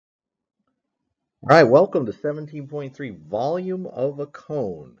All right, welcome to 17.3, volume of a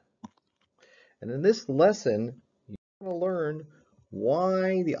cone. And in this lesson, you're going to learn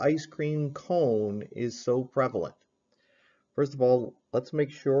why the ice cream cone is so prevalent. First of all, let's make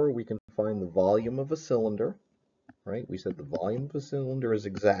sure we can find the volume of a cylinder, right? We said the volume of a cylinder is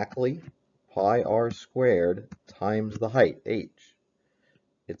exactly pi r squared times the height, h.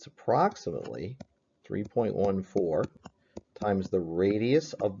 It's approximately 3.14 times the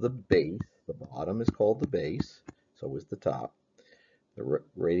radius of the base. The bottom is called the base, so is the top. The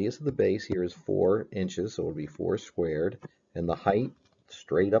radius of the base here is 4 inches, so it would be 4 squared, and the height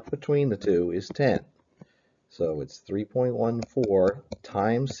straight up between the two is 10. So it's 3.14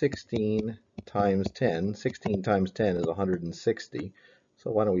 times 16 times 10. 16 times 10 is 160.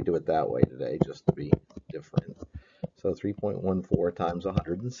 So why don't we do it that way today, just to be different. So 3.14 times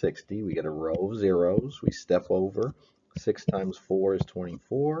 160, we get a row of zeros. We step over. 6 times 4 is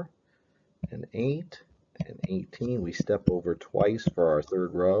 24, and 8 and 18. We step over twice for our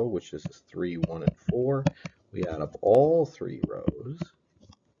third row, which is 3, 1, and 4. We add up all three rows,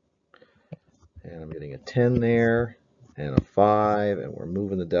 and I'm getting a 10 there, and a 5, and we're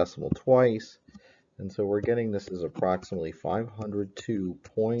moving the decimal twice. And so we're getting this is approximately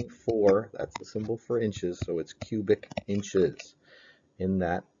 502.4. That's the symbol for inches, so it's cubic inches in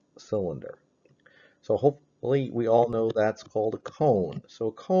that cylinder. So hopefully we all know that's called a cone. So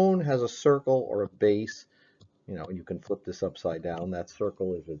a cone has a circle or a base. You can flip this upside down. That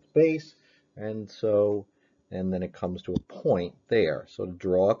circle is its base, and then it comes to a point there. So to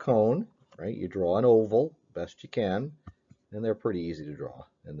draw a cone, right, you draw an oval best you can, and they're pretty easy to draw.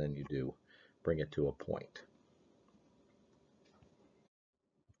 And then you do bring it to a point.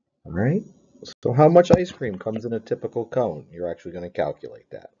 All right. So how much ice cream comes in a typical cone? You're actually going to calculate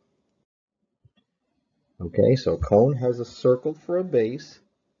that. Okay, so a cone has a circle for a base,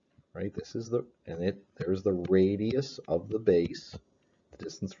 right? There's the radius of the base, the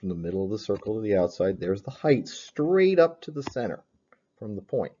distance from the middle of the circle to the outside. There's the height straight up to the center from the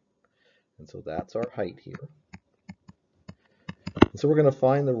point. And so that's our height here. And so we're going to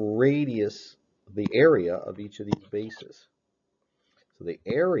find the radius, the area of each of these bases. So the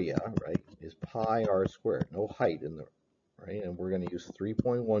area, right, is pi r squared, no height in the, right? And we're going to use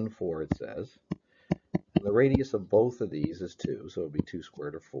 3.14, it says. And the radius of both of these is 2, so it would be 2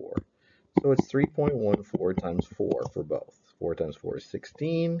 squared or 4. So it's 3.14 times 4 for both. 4 times 4 is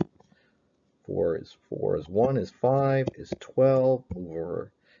 16. 4 is 1 is 5 is 12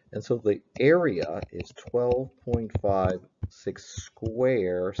 over. And so the area is 12.56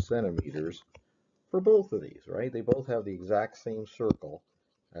 square centimeters for both of these, right? They both have the exact same circle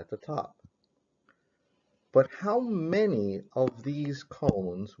at the top. But how many of these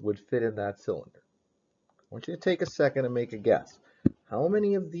cones would fit in that cylinder? I want you to take a second and make a guess. How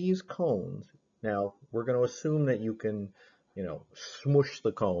many of these cones, now we're going to assume that you can, smush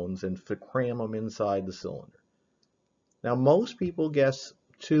the cones and cram them inside the cylinder. Now most people guess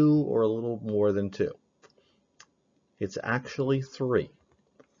 2 or a little more than 2. It's actually 3.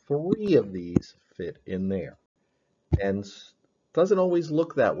 3 of these fit in there. And doesn't always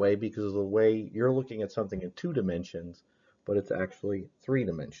look that way because of the way you're looking at something in 2 dimensions, but it's actually 3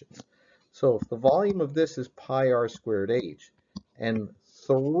 dimensions. So if the volume of this is pi r squared h, and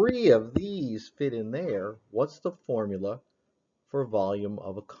 3 of these fit in there, what's the formula for volume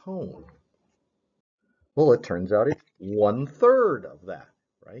of a cone? Well, it turns out it's 1/3 of that,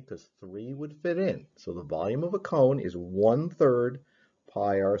 right? Because 3 would fit in. So the volume of a cone is 1/3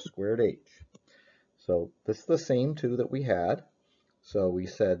 pi r squared h. So this is the same 2 that we had. So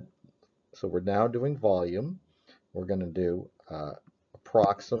we're now doing volume. We're going to do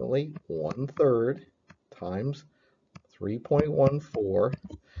approximately 1/3 times 3.14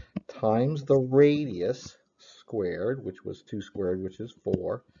 times the radius squared, which was 2 squared, which is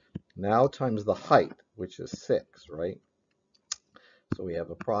 4. Now times the height, which is 6, right? So we have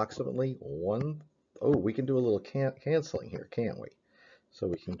approximately 1. Oh, we can do a little canceling here, can't we? So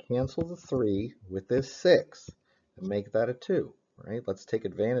we can cancel the 3 with this 6 and make that a 2, right? Let's take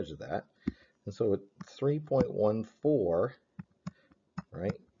advantage of that. And so at 3.14,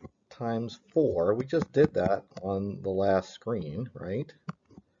 right, times 4, we just did that on the last screen, right?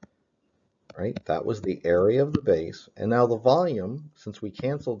 Right, that was the area of the base. And now the volume, since we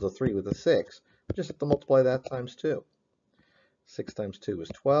canceled the 3 with the 6, we just have to multiply that times 2. 6 times 2 is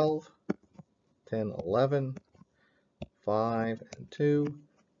 12, 10, 11, 5, and 2,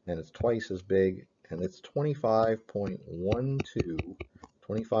 and it's twice as big, and it's 25.12,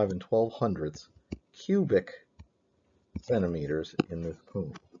 25 and 12 hundredths cubic centimeters in this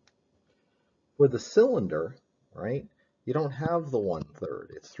cone. For the cylinder, right, you don't have the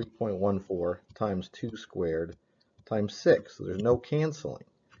 1/3. It's 3.14 times 2 squared times 6. So there's no canceling.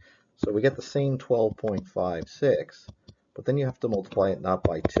 So we get the same 12.56, but then you have to multiply it not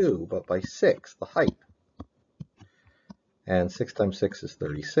by 2, but by 6, the height. And 6 times 6 is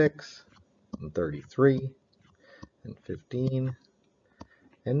 36, and 33, and 15.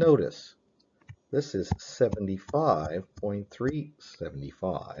 And notice, this is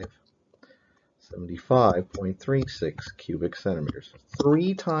 75.36 cubic centimeters.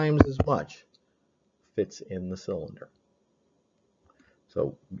 3 times as much fits in the cylinder.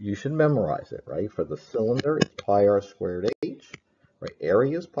 So you should memorize it, right? For the cylinder, it's pi r squared h, right?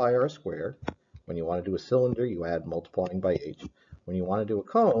 Area is pi r squared. When you want to do a cylinder, you add multiplying by h. When you want to do a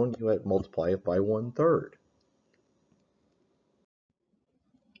cone, you add multiply it by 1/3.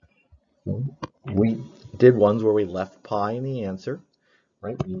 We did ones where we left pi in the answer,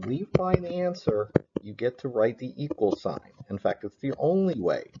 right? When you leave pi in the answer, you get to write the equal sign. In fact, it's the only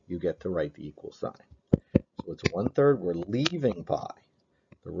way you get to write the equal sign. So it's 1/3, we're leaving pi.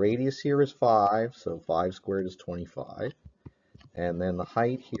 The radius here is 5, so 5 squared is 25. And then the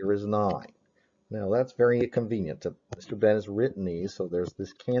height here is 9. Now that's very convenient. Mr. Ben has written these, so there's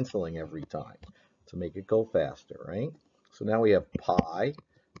this canceling every time to make it go faster, right? So now we have pi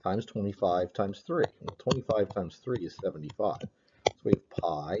times 25 times 3. Well, 25 times 3 is 75. So we have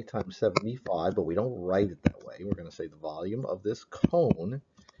pi times 75, but we don't write it that way. We're going to say the volume of this cone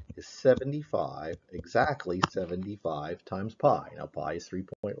is 75, exactly 75 times pi. Now pi is a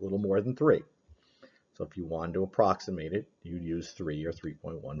little more than 3. So if you wanted to approximate it, you'd use 3 or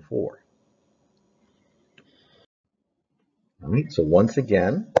 3.14. All right, so once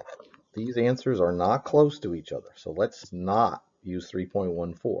again, these answers are not close to each other. So let's not use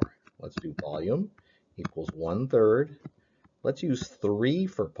 3.14. Let's do volume equals 1/3. Let's use 3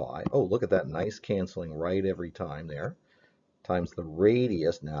 for pi. Oh, look at that nice canceling right every time there. Times the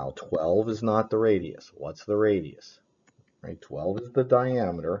radius. Now 12 is not the radius. What's the radius? Right, 12 is the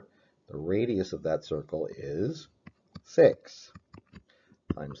diameter. The radius of that circle is 6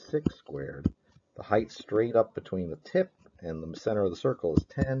 times 6 squared. The height straight up between the tip and the center of the circle is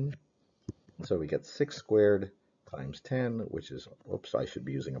 10. So we get 6 squared times 10, which is, oops, I should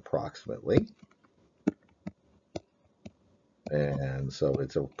be using approximately. And so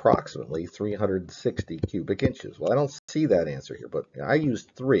it's approximately 360 cubic inches. Well, I don't see that answer here, but I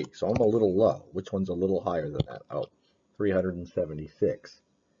used 3, so I'm a little low. Which one's a little higher than that? Oh, 376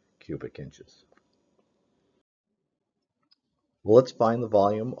 cubic inches. Well, let's find the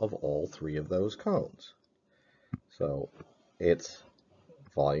volume of all 3 of those cones. So it's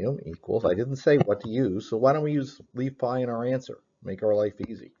volume equals, I didn't say what to use, so why don't we leave pi in our answer? Make our life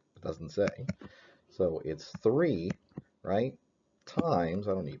easy. It doesn't say. So it's 3, right, times,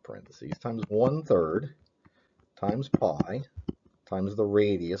 I don't need parentheses, times 1/3 times pi times the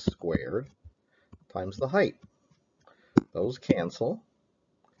radius squared times the height. Those cancel.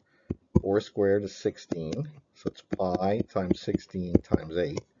 4 squared is 16, so it's pi times 16 times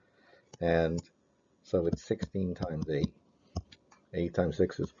 8. And so it's 16 times 8. 8 times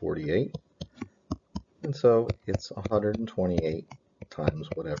 6 is 48. And so it's 128 times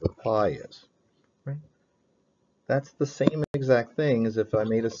whatever pi is. Right? That's the same exact thing as if I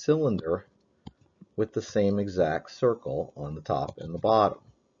made a cylinder with the same exact circle on the top and the bottom.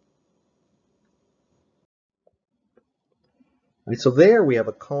 Right, so there we have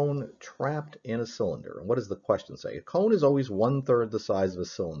a cone trapped in a cylinder. And what does the question say? A cone is always 1/3 the size of a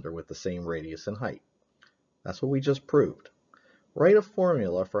cylinder with the same radius and height. That's what we just proved. Write a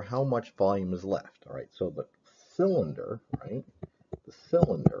formula for how much volume is left. All right, so the cylinder, right? The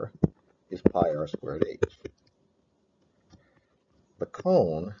cylinder is pi r squared h. The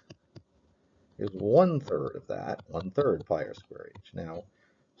cone is 1/3 of that, 1/3 pi r squared h. Now,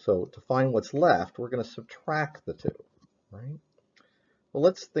 so to find what's left, we're going to subtract the two, right? Well,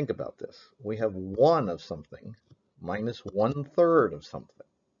 let's think about this. We have 1 of something minus 1/3 of something.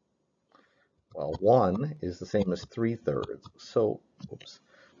 Well, 1 is the same as 3/3. So, oops.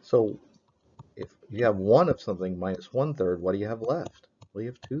 So if you have 1 of something minus 1/3, what do you have left? Well, you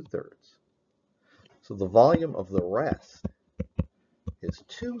have 2/3. So the volume of the rest is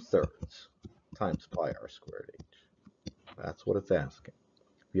 2/3 times pi r squared h. That's what it's asking.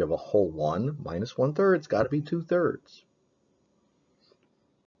 If you have a whole 1 minus 1/3, it's got to be 2/3.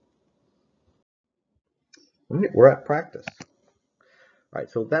 All right, we're at practice. All right,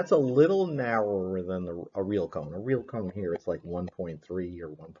 so that's a little narrower than a real cone. A real cone here, it's like 1.3 or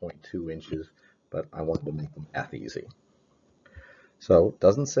 1.2 inches, but I wanted to make the math easy. So it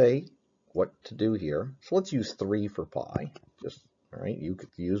doesn't say what to do here. So let's use 3 for pi. Just, all right, you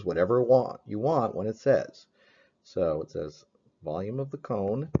could use whatever you want when it says. So it says volume of the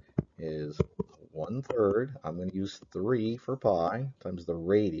cone is 1/3. I'm going to use 3 for pi times the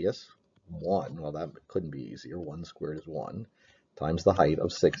radius, 1. Well, that couldn't be easier. 1 squared is 1 times the height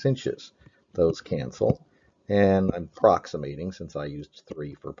of 6 inches. Those cancel. And I'm approximating since I used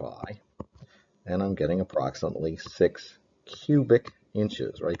 3 for pi. And I'm getting approximately 6 cubic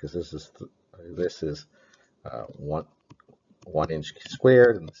inches, right? Because this is 1 inch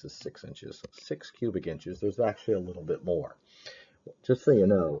squared, and this is 6 inches. 6 cubic inches. There's actually a little bit more. Just so you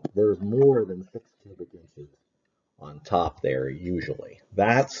know, there's more than 6 cubic inches on top there usually.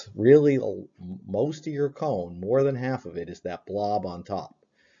 That's really most of your cone. More than half of it is that blob on top.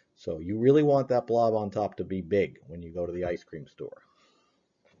 So you really want that blob on top to be big when you go to the ice cream store.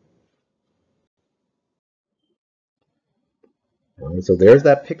 All right, so there's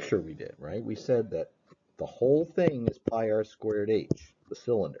that picture we did, right? We said that the whole thing is pi r squared h, the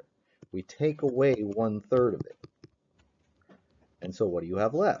cylinder. We take away 1/3 of it. And so what do you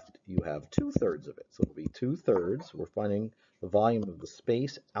have left? You have 2/3 of it. So it'll be 2/3. We're finding the volume of the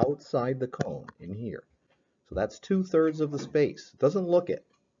space outside the cone in here. So that's 2/3 of the space. It doesn't look it.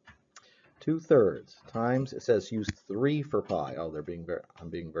 2/3 times, it says use 3 for pi. Oh, I'm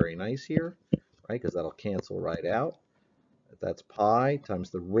being very nice here, right? Because that'll cancel right out. That's pi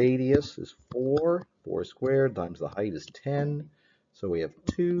times the radius is 4. 4 squared times the height is 10. So we have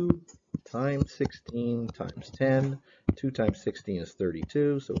 2 times 16 times 10. 2 times 16 is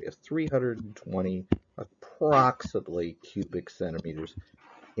 32. So we have 320 approximately cubic centimeters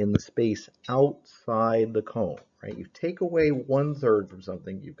in the space outside the cone, right? You take away 1/3 from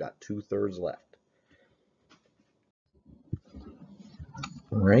something, you've got 2/3 left.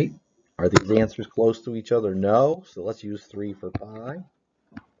 All right. Are these answers close to each other? No. So let's use 3 for pi.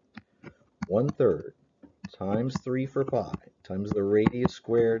 1/3 times 3 for pi times the radius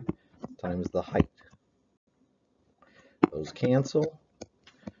squared times the height. Those cancel.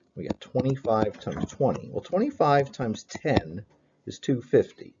 We got 25 times 20. Well, 25 times 10 is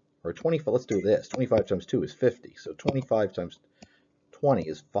 250. Or 25, let's do this. 25 times 2 is 50. So 25 times 20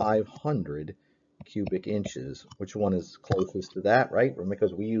 is 500 cubic inches. Which one is closest to that, right?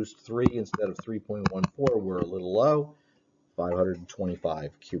 Because we used 3 instead of 3.14, we're a little low.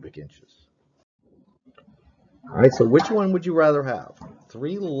 525 cubic inches. All right, so which one would you rather have?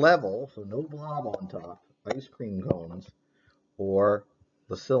 3 level, so no blob on top, ice cream cones, or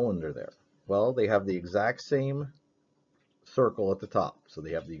the cylinder there? Well, they have the exact same circle at the top. So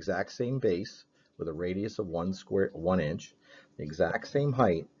they have the exact same base with a radius of 1 inch, the exact same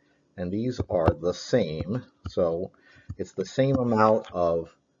height, and these are the same. So it's the same amount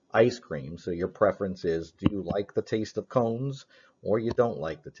of ice cream. So your preference is, do you like the taste of cones or you don't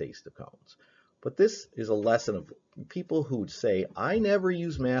like the taste of cones? But this is a lesson of people who would say, I never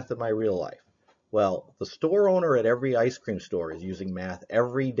use math in my real life. Well, the store owner at every ice cream store is using math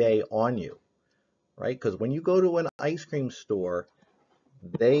every day on you, right? Because when you go to an ice cream store,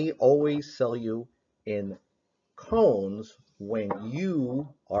 they always sell you in cones when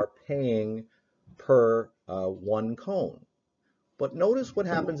you are paying per 1 cone. But notice what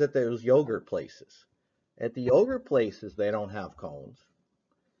happens at those yogurt places. At the yogurt places, they don't have cones.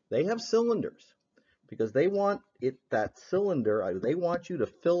 They have cylinders because they want that cylinder, they want you to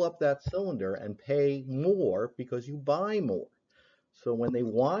fill up that cylinder and pay more because you buy more. So when they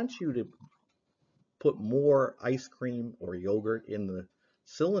want you to put more ice cream or yogurt in the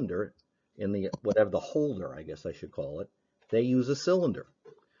cylinder, in the whatever the holder, I guess I should call it, they use a cylinder.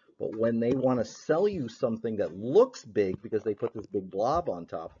 But when they want to sell you something that looks big because they put this big blob on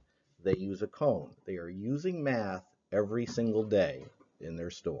top, they use a cone. They are using math every single day in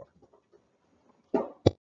their store.